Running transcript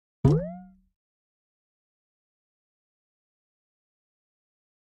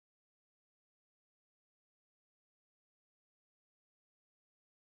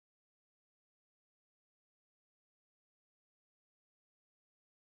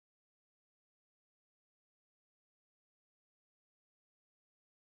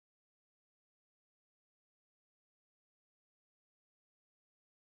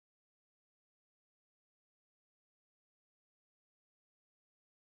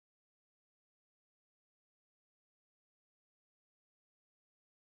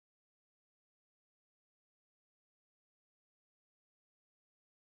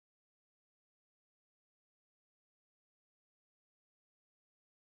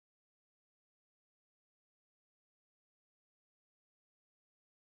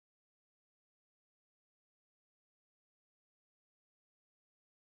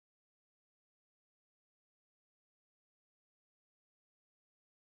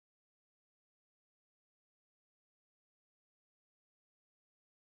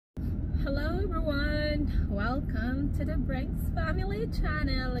everyone, welcome to the Breaks Family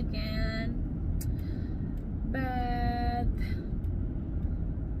channel again. But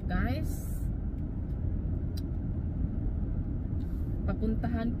guys,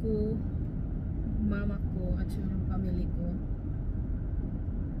 papuntahan ko mama ko at yung family ko.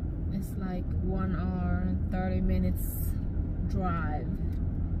 It's like 1 hour and 30 minutes drive,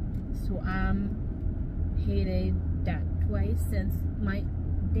 so I'm headed that way since my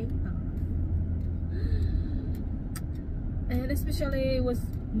day off. And especially it was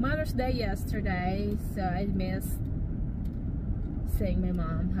Mother's Day yesterday, so I missed saying my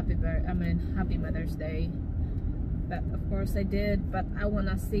mom happy Mother's Day. But of course I did, but I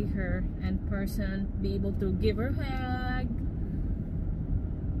wanna see her in person, be able to give her a hug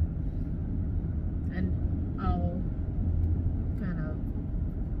and all kind of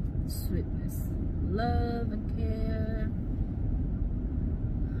sweetness, love and care.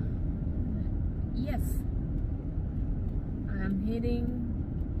 Yes, I'm heading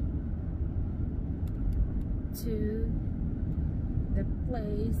to the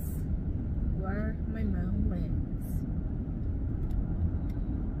place where my mom lives.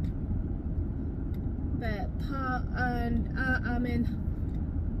 But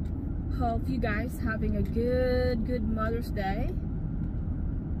hope you guys having a good Mother's Day,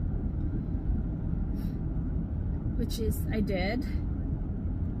 which is I did.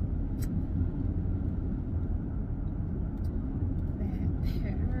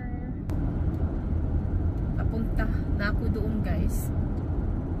 Papunta na ako doon, guys.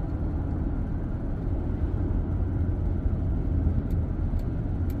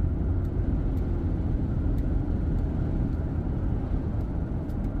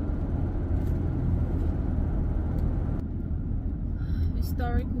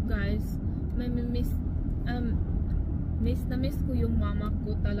 Story ko, guys, miss ko yung mama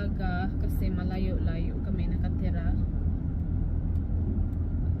ko talaga kasi malayo-layo kami nakatira.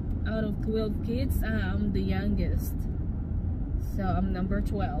 Out of 12 kids, I'm the youngest, so I'm number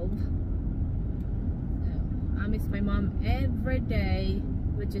 12. I miss my mom every day,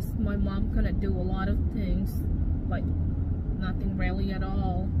 which is my mom couldn't do a lot of things, like nothing really at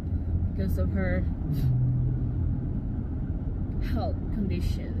all because of her health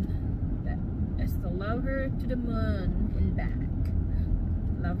condition. But I still love her to the moon and back.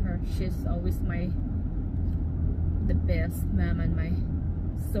 Love her. She's always the best mom and my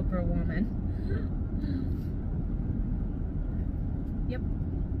superwoman. Yep.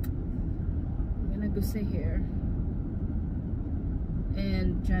 I'm gonna go sit here.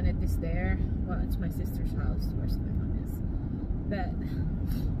 And Janet is there. Well, it's my sister's house. Where's my mom is? But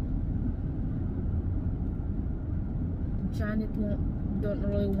Janet don't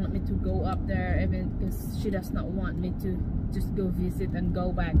really want me to go up there, even because she does not want me to just go visit and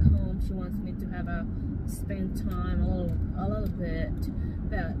go back home. She wants me to have spend time a little bit.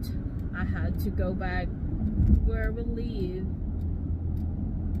 But I had to go back where we live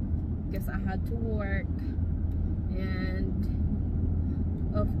because I had to work, and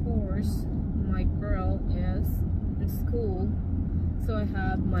of course my girl is in school, so I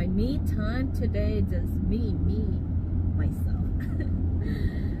have my me time today, just me myself.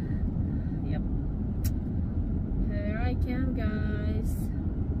 Yep, here I come, guys.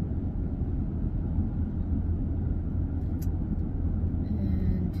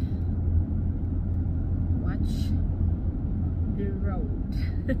 And watch the road.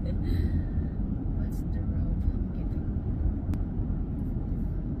 What's the road I'm getting?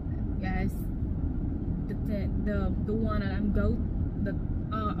 Guys, the one that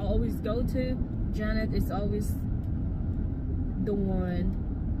I always go to, Janet is always the one,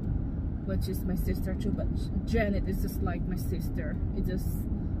 which is my sister too, but Janet is just like my sister.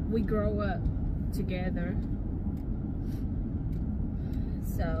 We grow up together.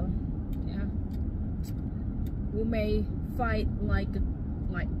 So yeah, we may fight like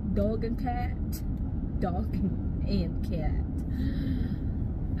dog and cat.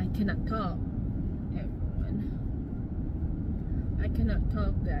 I cannot talk, everyone. I cannot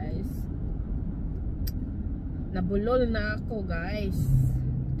talk, guys. Nabulol na ako, guys.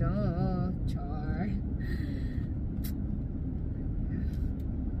 Duh, char.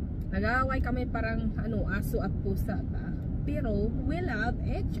 Nag-aaway kami parang aso at pusa ba? Pero we love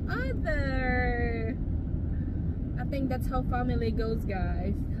each other. I think that's how family goes,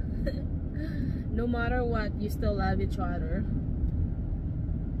 guys. No matter what, you still love each other.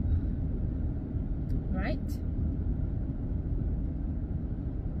 Right?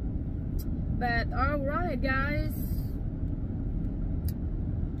 But alright, guys,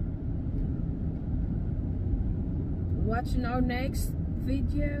 watching our next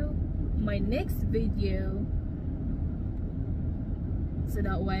video. my next video, so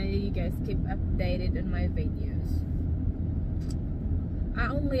that way you guys keep updated on my videos. I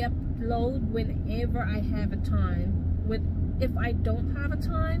only upload whenever I have a time. If I don't have a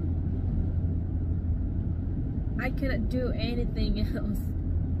time, I cannot do anything else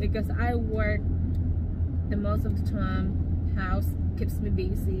because I work the most of the time. House keeps me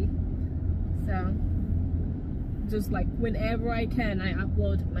busy, so just like whenever I can, I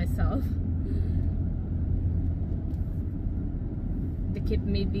upload myself to keep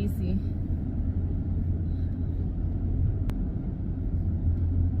me busy.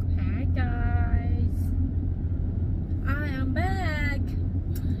 Hi guys, I am back.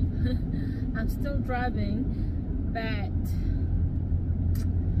 I'm still driving, but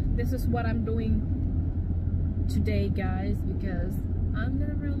this is what I'm doing today, guys, because I'm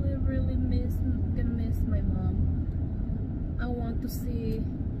gonna really miss my mom. I want to see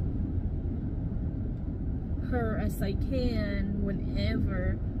her as I can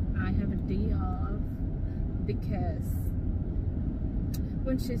whenever I have a day off, because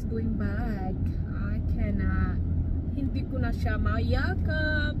when she's going back, I cannot, hindi ko na siya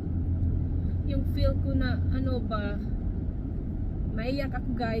mayakap. Yung feel ko na ano ba, maiyak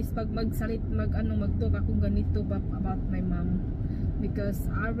ako guys pag magtalk ako ganito about my mom, because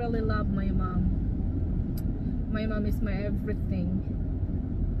I really love my mom. My mom is my everything.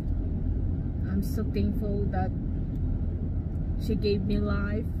 I'm so thankful that she gave me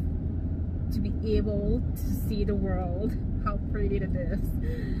life to be able to see the world, how pretty it is.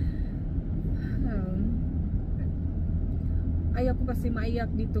 Ayaw ko kasi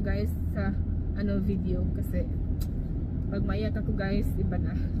maiyak dito guys sa video, kasi pag maiyak ako guys, iba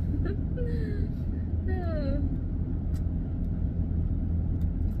na.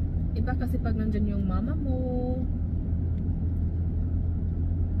 Iba kasi pag nandyan yung mama mo,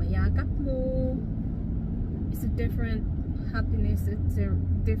 mayakap mo, it's a different happiness, it's a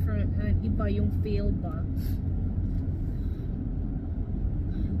different, iba yung feel ba.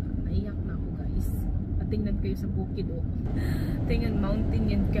 Naiyak na ako guys. Tingnan kayo sa bukid, oh. Tingnan, mountain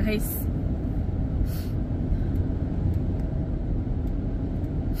yan guys.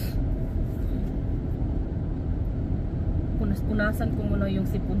 Punasan ko muna yung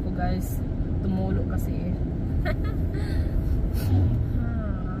sipon ko guys, tumulo kasi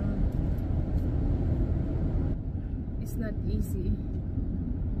it's not easy.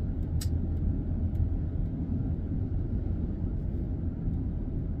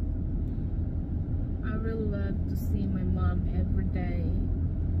 I really love to see my mom every day.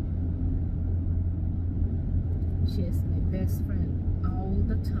 She is my best friend all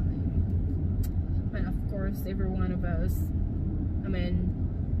the time, and of course every one of us, I mean,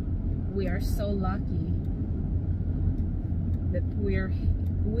 we are so lucky that we are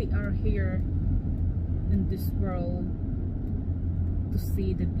here in this world to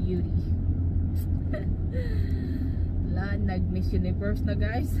see the beauty. Nag-Miss Universe na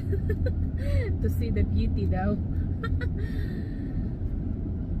guys. To see the beauty daw.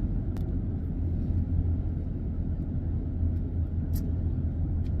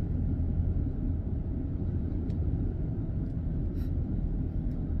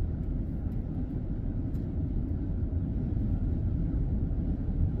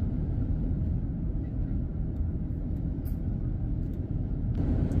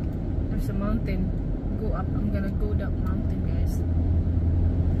 There's a mountain. Go up. I'm gonna go that mountain, guys.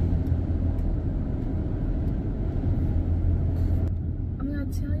 I'm gonna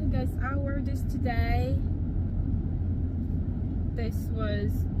tell you guys, I wore this today. This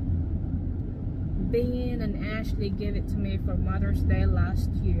was Bean and Ashley gave it to me for Mother's Day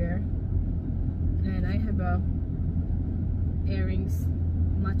last year, and I have a earrings,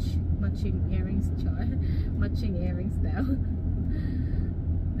 matching earrings jar, matching earrings now.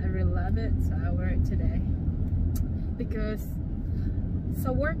 I really love it, so I wear it today. Because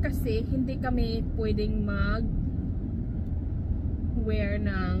sa work kasi, hindi kami pwedeng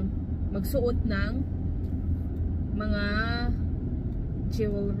magsuot ng mga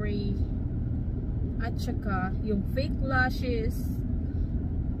jewelry at saka yung fake lashes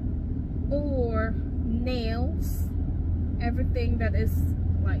or nails, everything that is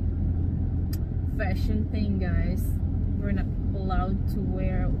like fashion thing, guys. We're not allowed to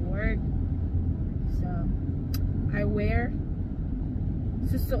wear at work, so I wear,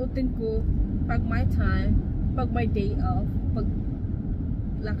 susuotin ko pag my time, pag my day off, pag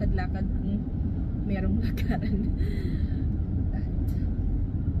lakad-lakad kung merong lakaran. But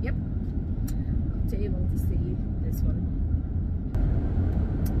yep, I'll be able to see this one.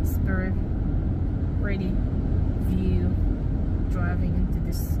 It's very pretty view driving into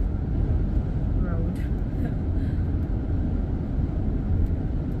this road.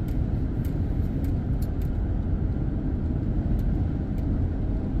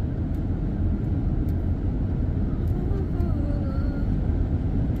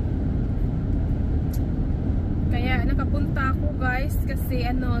 Kaya nakapunta ako guys kasi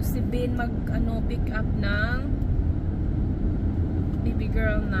si Ben pick up ng baby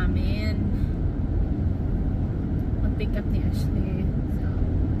girl namin. Mag-pick up ni Ashley. So,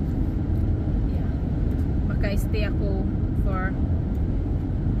 yeah. Maka-stay ako for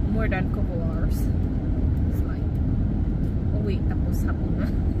more than couple hours. It's like, tapos hapon na.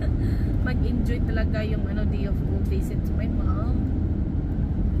 Mag-enjoy talaga yung day of go visit to my mom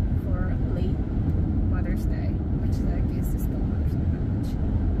for late Mother's Day, which I guess is still Mother's Day.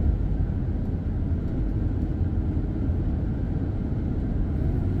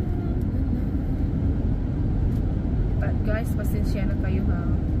 But guys, pasensya na kayo ha.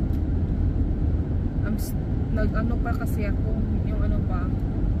 Nag-ano pa kasi ako, yung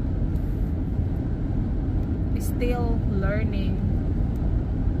still learning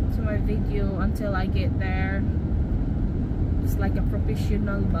to my video until I get there. It's like a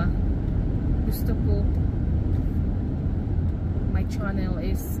professional ba. Gusto ko my channel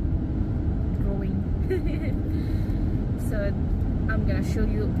is growing. So I'm gonna show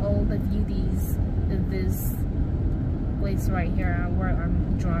you all the beauties of this place right here where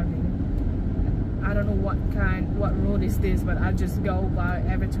I'm driving. I don't know what road is this, but I just go by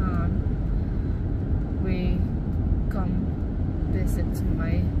every time we come visit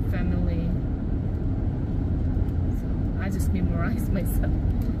my family. So I just memorize myself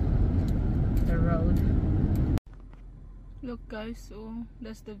the road. Look guys, so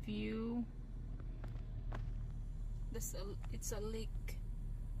that's the view. It's a lake.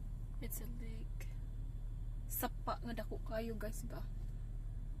 It's a lake. Sapa nga dako kayo guys ba?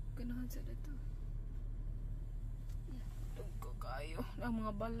 Ganahan sa dito. Tungko kayo. Ang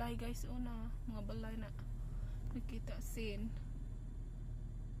mga balay guys, mga balay na nakita sin.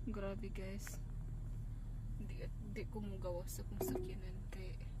 Grabe guys. Hindi ko magawa sa kung sakyanan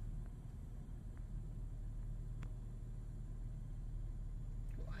kay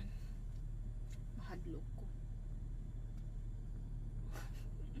mahadlok ko.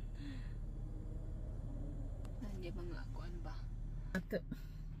 Nandiyan mga kuan ba?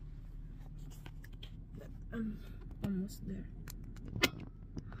 Almost there.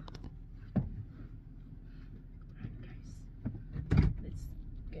 Alright guys, let's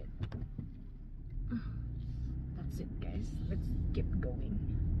get. That's it guys. Let's keep going.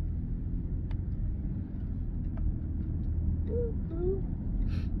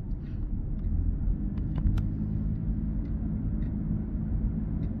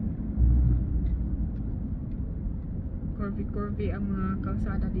 Curvy ang mga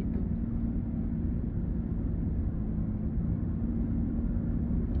kalsada dito.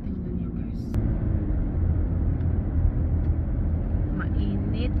 Tingnan niyo guys.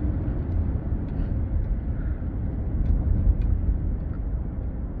 Mainit.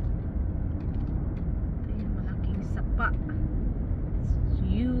 Ito yung malaking sapa. It's a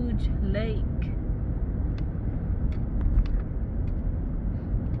huge lake.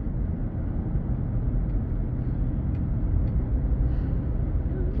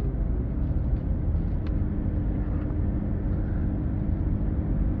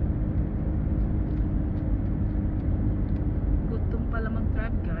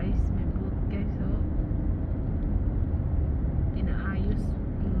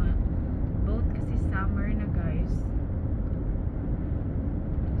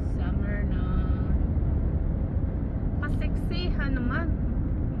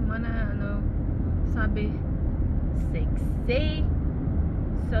 Sabi sexy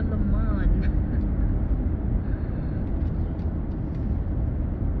Solomon.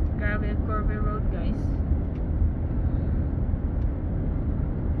 Grabe curvy road guys.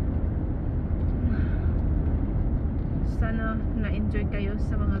 Sana na-enjoy kayo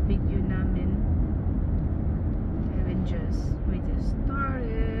sa mga video namin. We just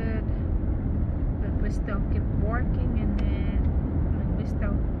started, but we still keep working in it. We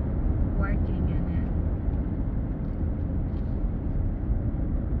still working in it.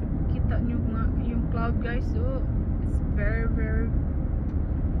 Kita nyo nga yung cloud guys, so it's very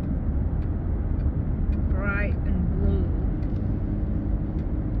bright and blue.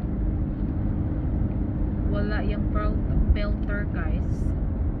 Wala yung filter guys.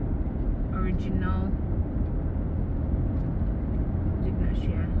 Original na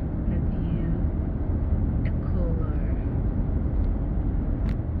siya na view, the color.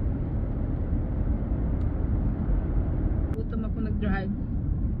 Gutom ako nag-drive.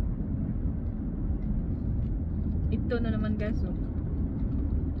 Ito na naman guys, oh.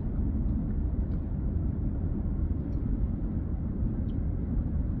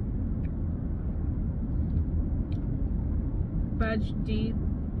 Fudge deep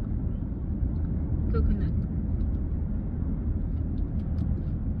coconut.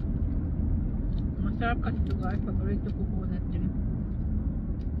 Masarap kasi ito guys. Paborito ko coconut din.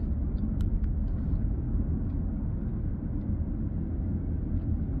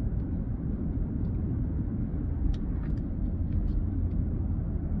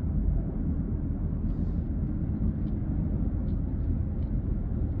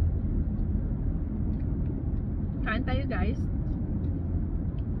 Kain tayo guys.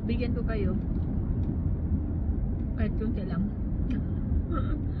 Bigyan ko kayo. Kahit kunti lang.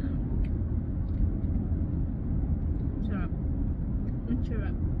 Sarap.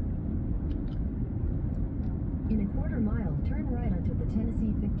 Sarap. In a quarter mile, turn right onto the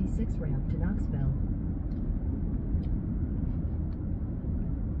Tennessee 56 ramp to Knoxville.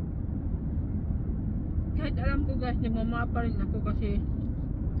 Kahit alam ko guys, nagmamapa rin ako kasi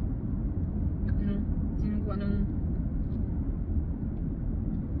sinukuha ng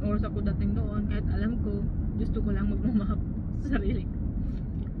oras ako dating doon. Kahit alam ko, gusto ko lang magmamap sa sarili ko.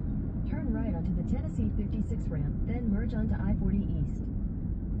 Turn right onto the Tennessee 56 ramp, then merge onto I-40 East.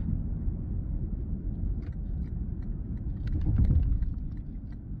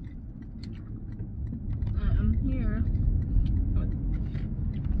 I'm here.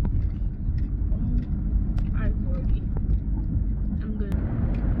 I-40. I'm good.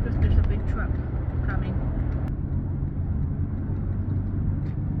 Because there's a big truck coming.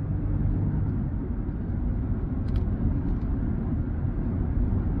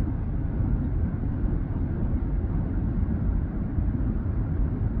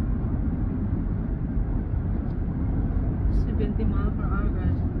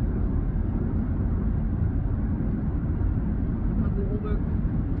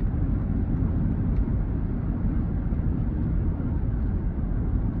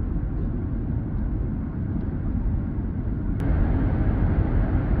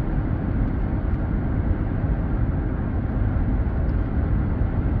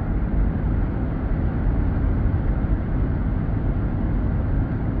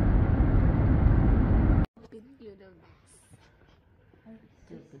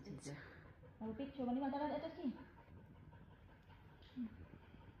 Mau picture mana mana ada atas ni.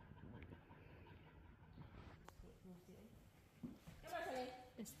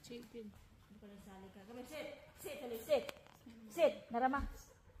 It's chicken. Bukan sali ka. Kami sit. Sit. Narama.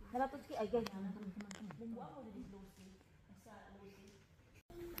 Naratot ki ay ganyan. Bumbu ako di Lucy. Asa Lucy.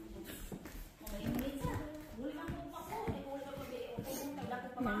 Oh, ini sa. Buli man ko pa ko. Ay buli ka pa be. O kung taglako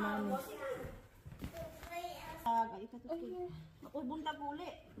pa ba. Oh, bunta ko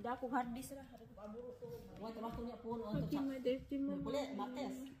uli. Hindi ako hard disk ra. Ako aburo to. Wala ta niya puno ang Okay, my dirty mom. Uli,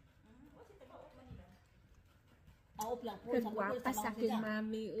 martes. Aop lang po. Kagwapa sa akin,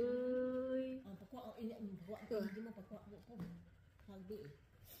 mami. Uy. Ang pagkuha, ang ini, ang pagkuha. Hindi mo pagkuha po. Halbi eh.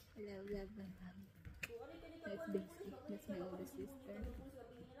 Love my mom. That's big. That's my older sister.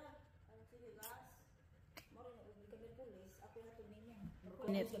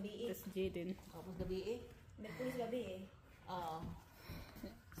 That's Jaden. Tapos gabi eh. Merkulis gabi eh.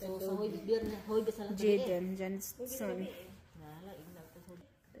 So hoy bisa lang Jaden, Jen's son. Nala, ignaw ko so.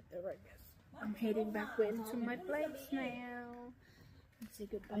 I'm heading back into my place now. Say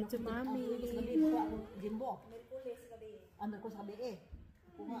goodbye to mommy. Jimbo. Merkulis gabi eh. Merkulis gabi eh.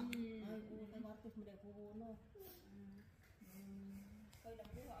 Kuha. Ay, kay Martes mo dai kuno. Kaya lang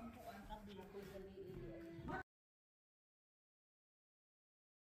buha ang kuan. Merkulis gabi eh.